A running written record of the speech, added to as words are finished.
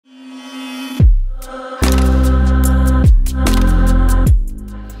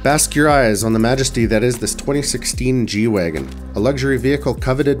Bask your eyes on the majesty that is this 2016 G Wagon, a luxury vehicle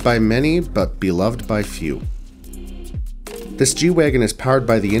coveted by many but beloved by few. This G Wagon is powered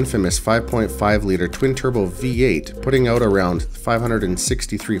by the infamous 5.5-liter twin-turbo V8, putting out around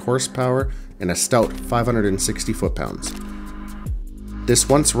 563 horsepower and a stout 560 foot-pounds. This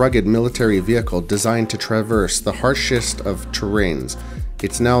once rugged military vehicle designed to traverse the harshest of terrains,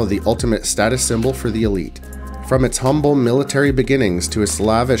 it's now the ultimate status symbol for the elite. From its humble military beginnings to its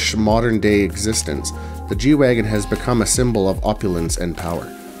lavish modern-day existence, the G-Wagon has become a symbol of opulence and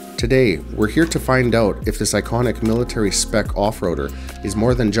power. Today, we're here to find out if this iconic military spec off-roader is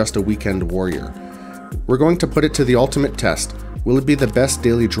more than just a weekend warrior. We're going to put it to the ultimate test. Will it be the best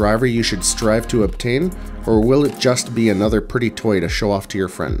daily driver you should strive to obtain, or will it just be another pretty toy to show off to your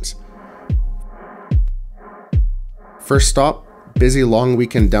friends? First stop, busy long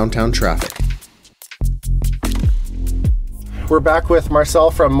weekend downtown traffic. We're back with Marcel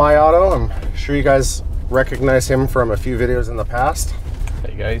from My Auto. I'm sure you guys recognize him from a few videos in the past.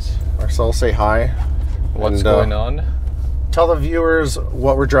 Hey guys. Marcel, say hi. What's going on? Tell the viewers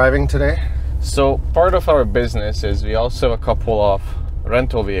what we're driving today. So part of our business is we also have a couple of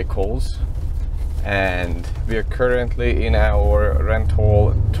rental vehicles, and we are currently in our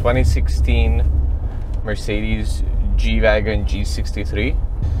rental 2016 Mercedes G Wagen G63.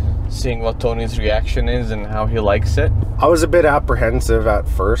 Seeing what Tony's reaction is and how he likes it. I was a bit apprehensive at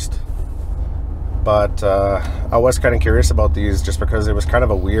first, but I was kind of curious about these just because it was kind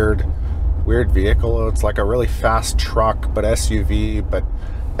of a weird vehicle. It's like a really fast truck, but SUV, but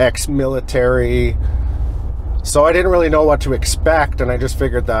ex-military. So I didn't really know what to expect, and I just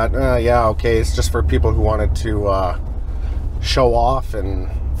figured that, yeah, okay, it's just for people who wanted to show off and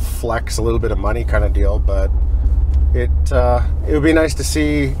flex a little bit of money kind of deal, but it would be nice to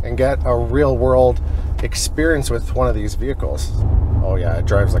see and get a real-world experience with one of these vehicles. Oh yeah, it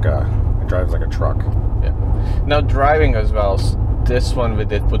drives like a truck. Yeah. Now driving as well. This one we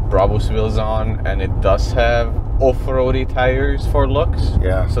did put Brabus wheels on, and it does have off-roady tires for looks.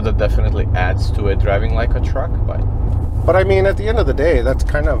 Yeah. So that definitely adds to it driving like a truck, but I mean, at the end of the day, that's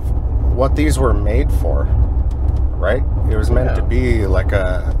kind of what these were made for, right? It was meant to be like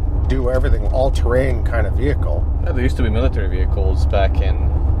a do everything all-terrain kind of vehicle. Yeah, there used to be military vehicles back in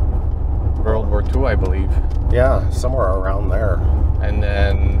World War II, I believe. Yeah, somewhere around there. And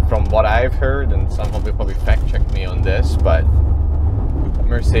then from what I've heard, and some people probably fact-check me on this, but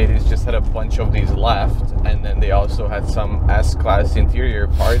Mercedes just had a bunch of these left, and then they also had some S-Class interior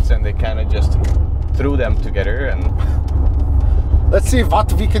parts, and they kind of just threw them together and let's see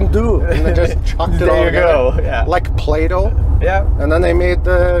what we can do, and they just chucked it all there you together, go. Yeah, like Play-Doh. Yeah. And then they made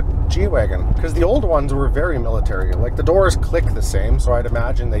the G-Wagon, because the old ones were very military. Like the doors click the same, so I'd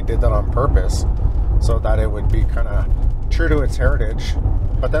imagine they did that on purpose so that it would be kind of true to its heritage.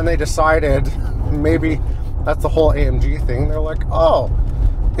 But then they decided maybe that's the whole AMG thing. They're like, oh,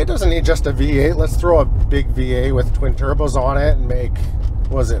 it doesn't need just a V8. Let's throw a big V8 with twin turbos on it and make,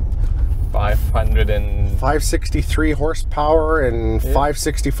 what was it? 563 horsepower and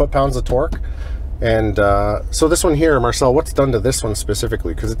 560 foot-pounds of torque. And so this one here, Marcel, what's done to this one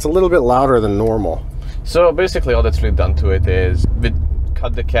specifically? Because it's a little bit louder than normal. So basically all that's really done to it is we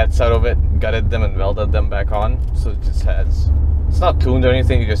cut the cats out of it, gutted them and welded them back on. So it just has, it's not tuned or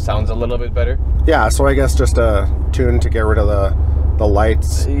anything, it just sounds a little bit better. Yeah, so I guess just a tune to get rid of the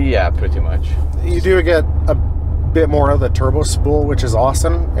lights. Yeah, pretty much. You do get a bit more of the turbo spool, which is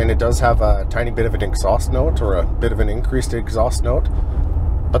awesome, and it does have a tiny bit of an exhaust note, or a bit of an increased exhaust note,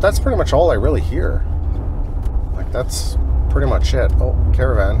 but that's pretty much all I really hear. Like, that's pretty much it. Oh,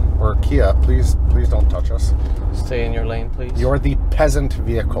 Caravan or Kia, please don't touch us. Stay in your lane, please. You're the peasant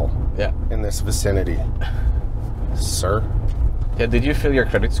vehicle in this vicinity, sir. Yeah, did you feel your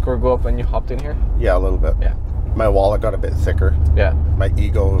credit score go up when you hopped in here? Yeah, a little bit. Yeah. My wallet got a bit thicker. Yeah. My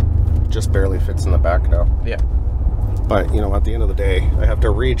ego just barely fits in the back now. Yeah. But, you know, at the end of the day, I have to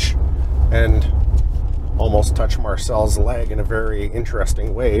reach and almost touch Marcel's leg in a very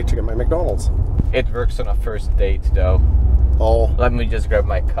interesting way to get my McDonald's. It works on a first date, though. Oh. Let me just grab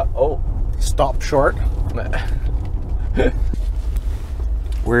my cup. Oh. Stop short.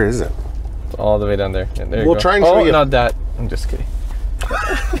 Where is it? It's all the way down there. Yeah, there you go. We'll try and show you. Not that. I'm just kidding.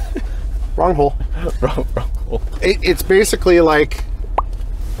 Wrong hole. wrong hole. It's basically like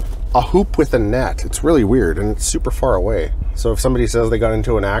a hoop with a net. It's really weird, and it's super far away. So if somebody says they got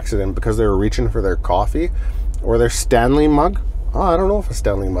into an accident because they were reaching for their coffee or their Stanley mug, I don't know if a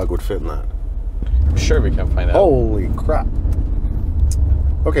Stanley mug would fit in that. I'm sure we can find out. Holy crap.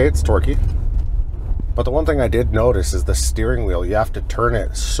 Okay, it's torquey. But the one thing I did notice is the steering wheel. You have to turn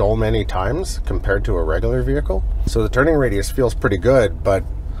it so many times compared to a regular vehicle. So the turning radius feels pretty good, but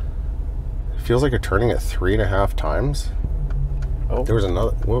feels like you're turning it 3.5 times. Oh. There was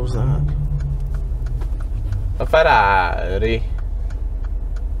another, what was that? A Ferrari.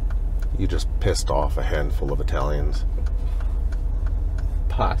 You just pissed off a handful of Italians.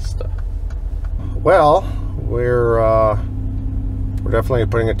 Pasta. Well, we're definitely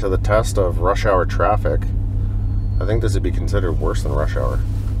putting it to the test of rush hour traffic. I think this would be considered worse than rush hour.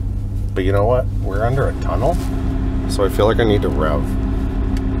 But you know what? We're under a tunnel, so I feel like I need to rev.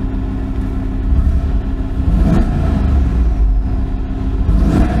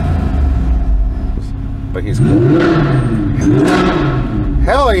 But he's cool.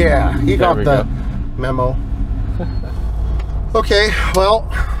 Hell yeah! He got the memo. Okay, well,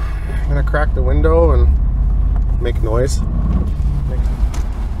 I'm gonna crack the window and make noise.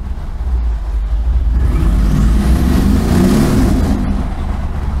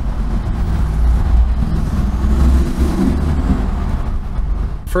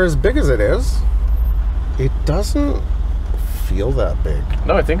 For as big as it is, it doesn't feel that big.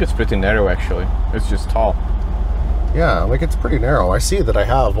 No, I think it's pretty narrow actually. It's just tall. Yeah, like it's pretty narrow. I see that I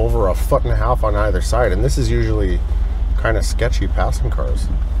have over 1.5 feet on either side, and this is usually kind of sketchy passing cars.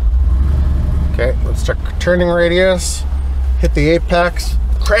 Okay, let's check turning radius, hit the apex,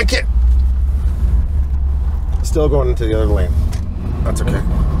 crank it. Still going into the other lane. That's okay.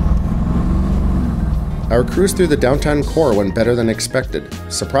 Our cruise through the downtown core went better than expected.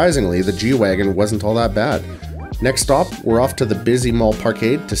 Surprisingly, the G-Wagon wasn't all that bad. Next stop, we're off to the busy mall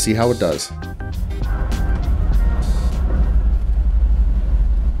parkade to see how it does.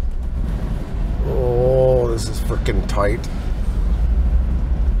 Oh, this is freaking tight.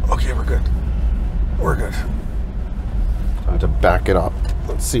 Okay, we're good. We're good. Time to back it up.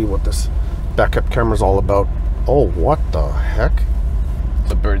 Let's see what this backup camera's all about. Oh, what the heck?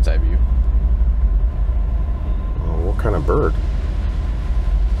 It's a bird's eye view. Oh, what kind of bird?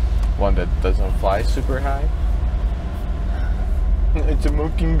 One that doesn't fly super high. It's a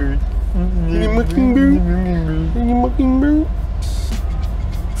mockingbird. Mockingbird.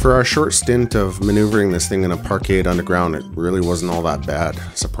 For our short stint of maneuvering this thing in a parkade underground, it really wasn't all that bad,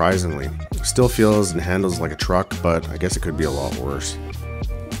 surprisingly. Still feels and handles like a truck, but I guess it could be a lot worse.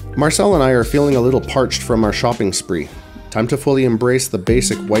 Marcel and I are feeling a little parched from our shopping spree. Time to fully embrace the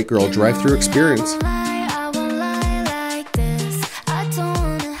basic white girl drive-thru experience.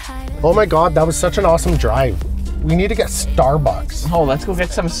 Oh my god, that was such an awesome drive. We need to get Starbucks. Oh, let's go get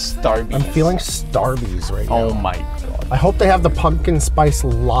some Starbies. I'm feeling Starbies right now. Oh my god. I hope they have the pumpkin spice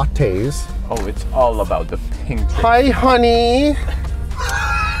lattes. Oh, it's all about the pink drink. Hi, honey.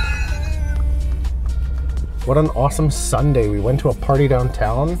 What an awesome Sunday. We went to a party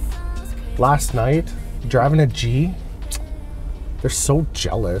downtown last night, driving a G. They're so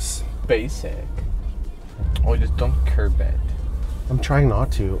jealous. Basic. Oh, just don't curb it. I'm trying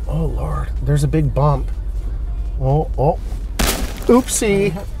not to. Oh, Lord. There's a big bump. Oh.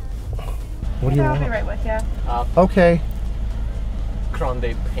 Oopsie. What do you want? I'll be right with you. Okay.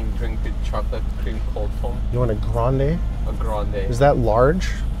 Grande pink drink with chocolate cream cold foam. You want a grande? A grande. Is that large?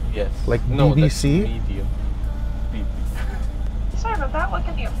 Yes. Like no, BBC? That's medium. Sorry about that. What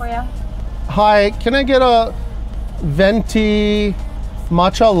can I get for you? Hi, can I get a venti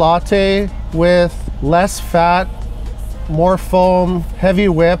matcha latte with less fat, more foam, heavy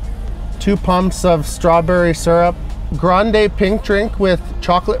whip, 2 pumps of strawberry syrup, grande pink drink with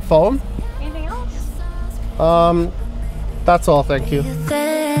chocolate foam? Anything else? That's all, thank you.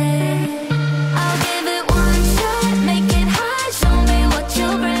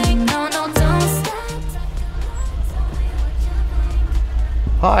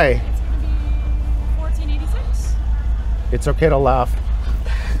 Hi. 1486. It's okay to laugh.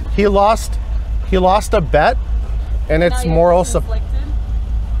 He lost a bet, and it's moral support.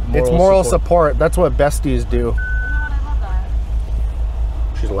 It's moral support. That's what besties do. You know what? I love that.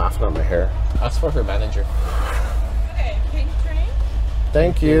 She's laughing at my hair. Ask for her manager. Okay, pink train.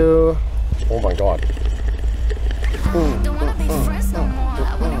 Thank you. Oh my god.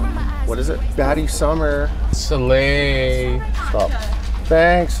 What is it? Batty Summer. Soleil. Stop.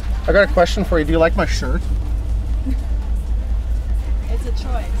 Thanks. I got a question for you. Do you like my shirt? It's a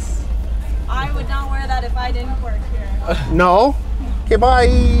choice. I would not wear that if I didn't work here. No? Okay, bye.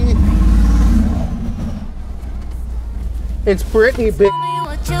 It's Brittany, bitch.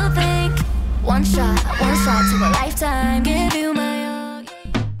 What you think? One shot to a lifetime. Give you my all.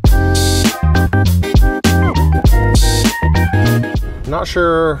 Not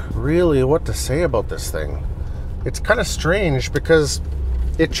sure really what to say about this thing. It's kind of strange because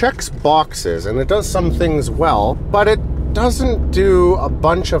it checks boxes and it does some things well, but it doesn't do a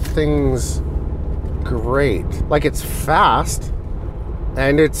bunch of things great. Like, it's fast,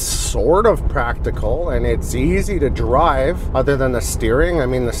 and it's sort of practical, and it's easy to drive other than the steering. I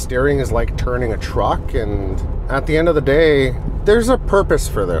mean, the steering is like turning a truck, and at the end of the day, there's a purpose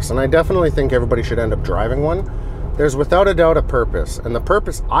for this, and I definitely think everybody should end up driving one. There's without a doubt a purpose, and the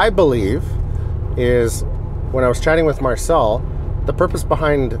purpose, I believe, is, when I was chatting with Marcel, the purpose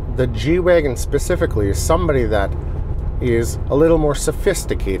behind the G-Wagon specifically is somebody that is a little more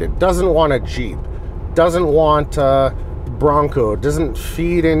sophisticated, doesn't want a Jeep, doesn't want a Bronco, doesn't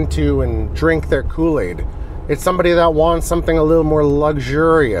feed into and drink their Kool-Aid. It's somebody that wants something a little more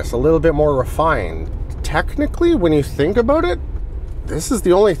luxurious, a little bit more refined. Technically, when you think about it, this is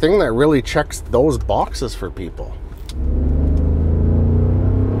the only thing that really checks those boxes for people.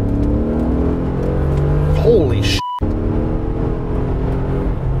 Holy shit.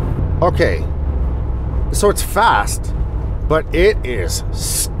 Okay, so it's fast, but it is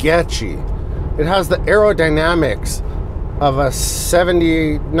sketchy. It has the aerodynamics of a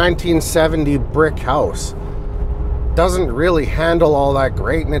 1970 brick house. Doesn't really handle all that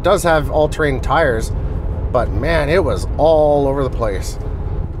great, and it does have all-terrain tires, but man, it was all over the place.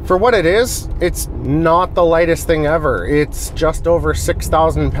 For what it is, it's not the lightest thing ever. It's just over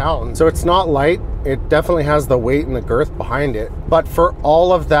 6,000 pounds, so it's not light. It definitely has the weight and the girth behind it, but for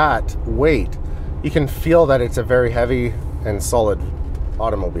all of that weight, you can feel that it's a very heavy and solid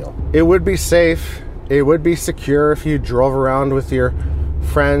automobile. It would be safe, it would be secure if you drove around with your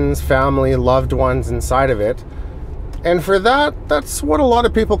friends, family, loved ones inside of it. And for that, that's what a lot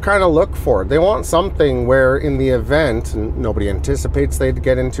of people kind of look for. They want something where in the event, and nobody anticipates they'd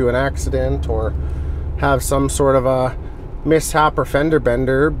get into an accident or have some sort of a mishap or fender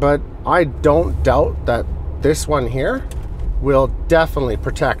bender, but I don't doubt that this one here will definitely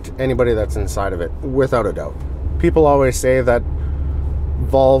protect anybody that's inside of it, without a doubt. People always say that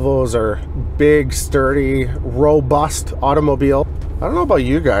Volvos are big, sturdy, robust automobile. I don't know about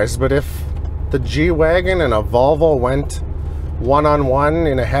you guys, but if the G-Wagon and a Volvo went one-on-one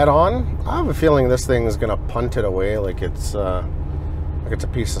in a head-on, I have a feeling this thing is gonna punt it away like it's a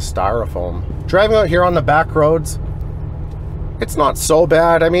piece of styrofoam. Driving out here on the back roads, it's not so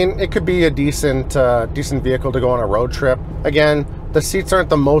bad. I mean, it could be a decent vehicle to go on a road trip. Again, the seats aren't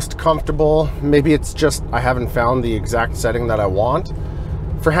the most comfortable. Maybe it's just I haven't found the exact setting that I want.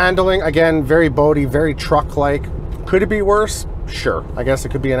 For handling, again, very boaty, very truck-like. Could it be worse? Sure, I guess it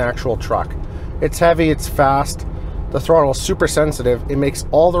could be an actual truck. It's heavy, it's fast, the throttle's super sensitive, it makes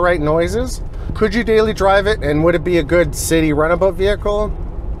all the right noises. Could you daily drive it, and would it be a good city runabout vehicle?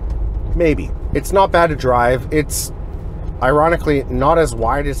 Maybe. It's not bad to drive. It's ironically not as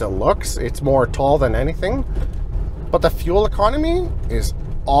wide as it looks. It's more tall than anything. But the fuel economy is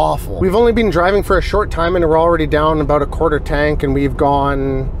awful. We've only been driving for a short time and we're already down about a quarter tank, and we've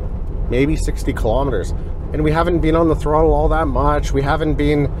gone maybe 60 kilometers. And we haven't been on the throttle all that much. We haven't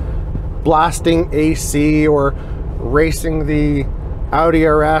been blasting AC or racing the Audi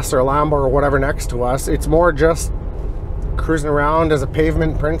RS or Lambo or whatever next to us. It's more just cruising around as a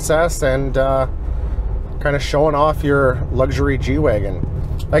pavement princess and kind of showing off your luxury G-Wagon.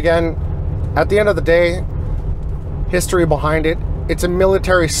 Again, at the end of the day, history behind it, it's a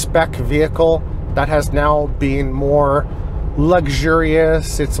military spec vehicle that has now been more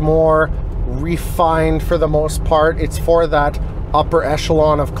luxurious. It's more refined for the most part. It's for that upper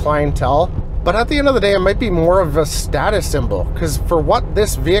echelon of clientele. But at the end of the day, it might be more of a status symbol, because for what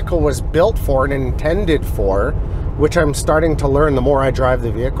this vehicle was built for and intended for, which I'm starting to learn the more I drive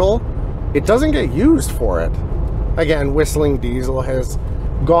the vehicle, it doesn't get used for it. Again, Whistling Diesel has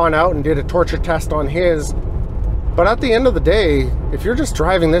gone out and did a torture test on his, but at the end of the day, if you're just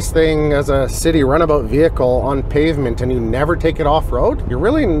driving this thing as a city runabout vehicle on pavement and you never take it off-road, you're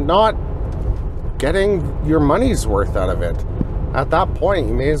really not getting your money's worth out of it. At that point,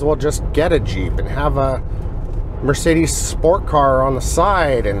 you may as well just get a Jeep and have a Mercedes sport car on the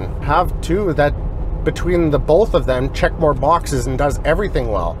side and have two that between the both of them check more boxes and does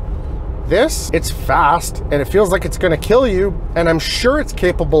everything well. This, it's fast and it feels like it's gonna kill you, and I'm sure it's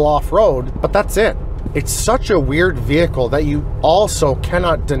capable off-road, but that's it. It's such a weird vehicle that you also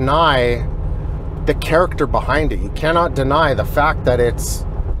cannot deny the character behind it. You cannot deny the fact that it's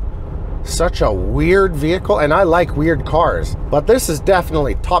such a weird vehicle, and I like weird cars, but this is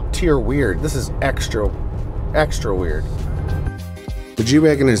definitely top tier weird. This is extra weird. The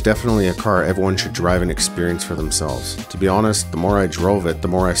G-Wagon is definitely a car everyone should drive and experience for themselves. To be honest, the more I drove it, the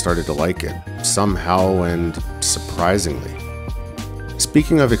more I started to like it, somehow and surprisingly.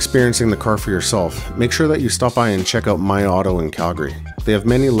 Speaking of experiencing the car for yourself, make sure that you stop by and check out My Auto in Calgary. They have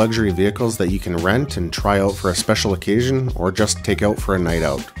many luxury vehicles that you can rent and try out for a special occasion or just take out for a night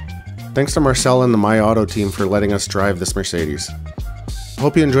out. Thanks to Marcel and the My Auto team for letting us drive this Mercedes.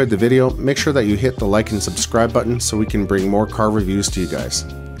 Hope you enjoyed the video. Make sure that you hit the like and subscribe button so we can bring more car reviews to you guys.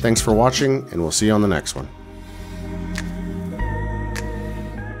 Thanks for watching, and we'll see you on the next one.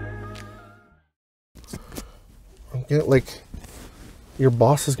 Like, your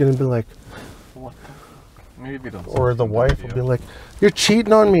boss is gonna be like, what? Maybe don't. Or the wife will be like, "You're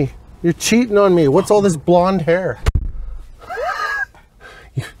cheating on me. You're cheating on me. What's all this blonde hair?"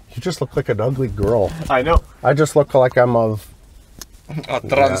 You just look like an ugly girl. I know. I just look like I'm of a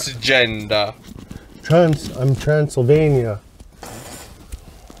transgender. I'm Transylvania.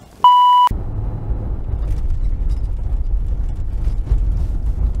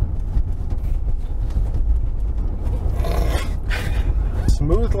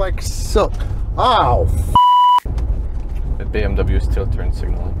 Smooth like silk. Ow! The BMW still turn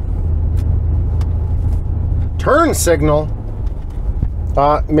signal. Turn signal?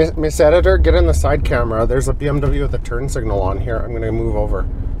 Miss Editor, get in the side camera. There's a BMW with a turn signal on here. I'm gonna move over.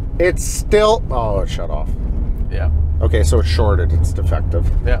 It's still, oh, it shut off. Yeah. Okay, so it's shorted, it's defective.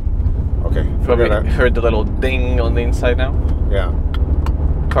 Yeah. Okay. Probably heard the little ding on the inside now. Yeah.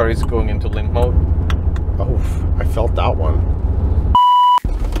 Car is going into limp mode. Oh, I felt that one.